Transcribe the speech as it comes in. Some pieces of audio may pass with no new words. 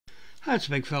That's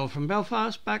a big fella from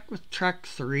Belfast, back with track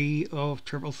 3 of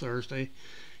Triple Thursday.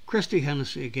 Christie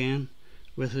Hennessy again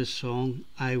with his song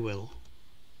I Will.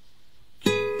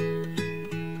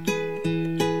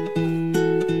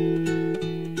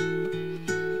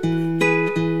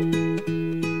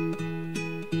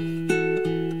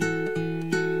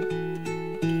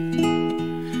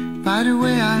 By the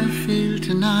way I feel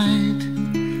tonight,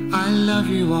 I love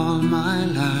you all my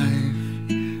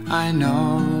life, I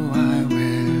know I will.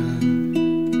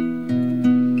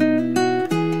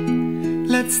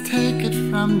 Let's take it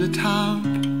from the top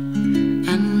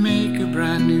and make a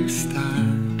brand new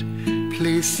start.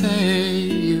 Please say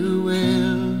you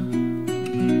will.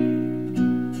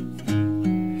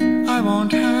 I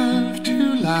won't have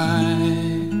to lie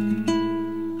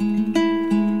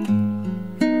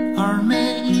or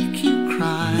make you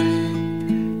cry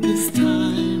this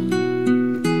time.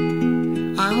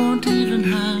 I won't even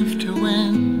have to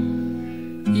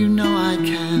win. You know I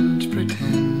can't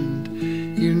pretend.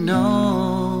 You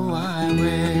know I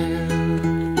will.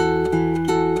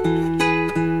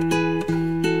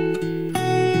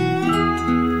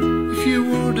 If you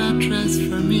wore that dress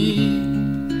for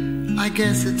me, I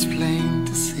guess it's plain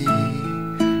to see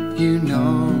you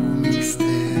know me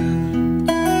still.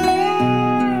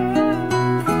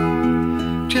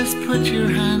 Just put your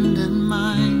hand in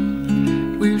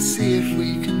mine, we'll see if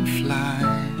we can fly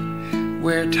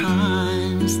where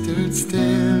time stood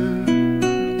still.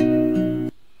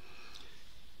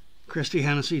 Christie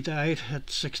Hennessy died at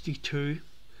 62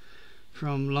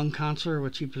 from lung cancer,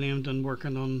 which he blamed on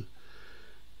working on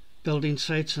building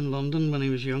sites in London when he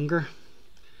was younger.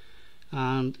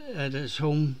 And at his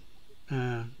home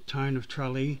town of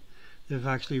Tralee, they've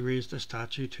actually raised a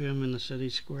statue to him in the city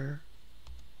square.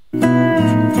 But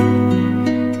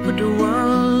the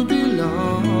world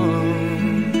below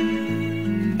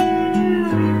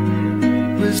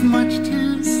was much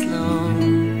too slow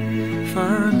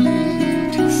for me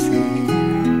to see.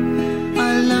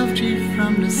 I loved you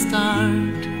from the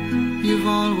start, you've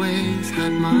always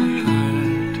had my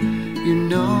heart, you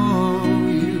know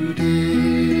you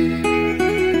did.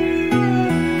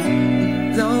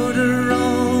 Though the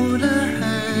road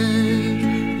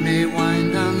ahead may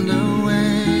wind down the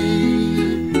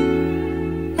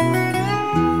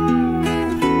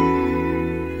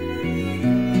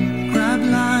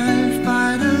life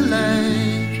by the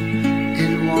lake,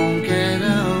 it won't get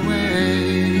away.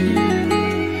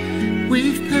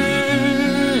 We've paid.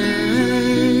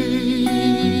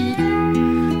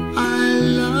 I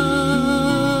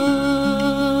love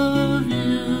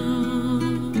you,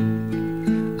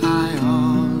 I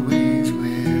always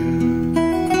will.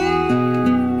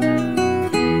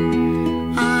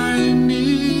 I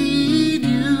need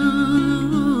you,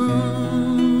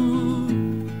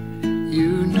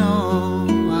 you know.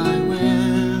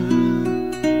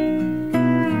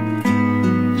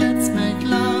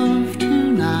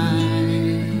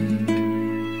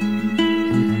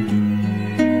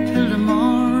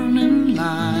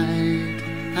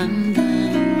 And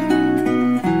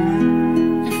then,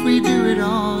 if we do it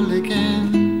all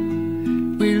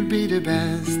again, we'll be the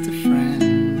best of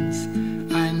friends,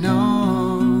 I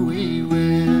know we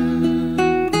will.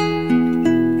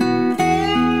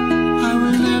 I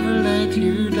will never let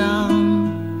you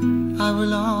down, I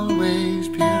will always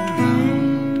be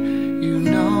around, you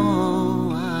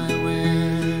know I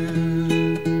will.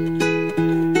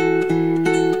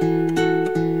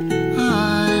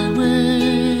 I will.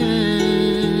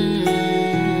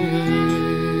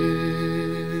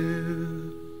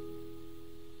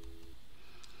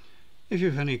 If you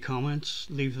have any comments,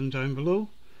 leave them down below.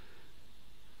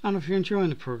 And if you're enjoying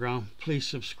the programme, please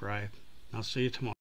subscribe. I'll see you tomorrow.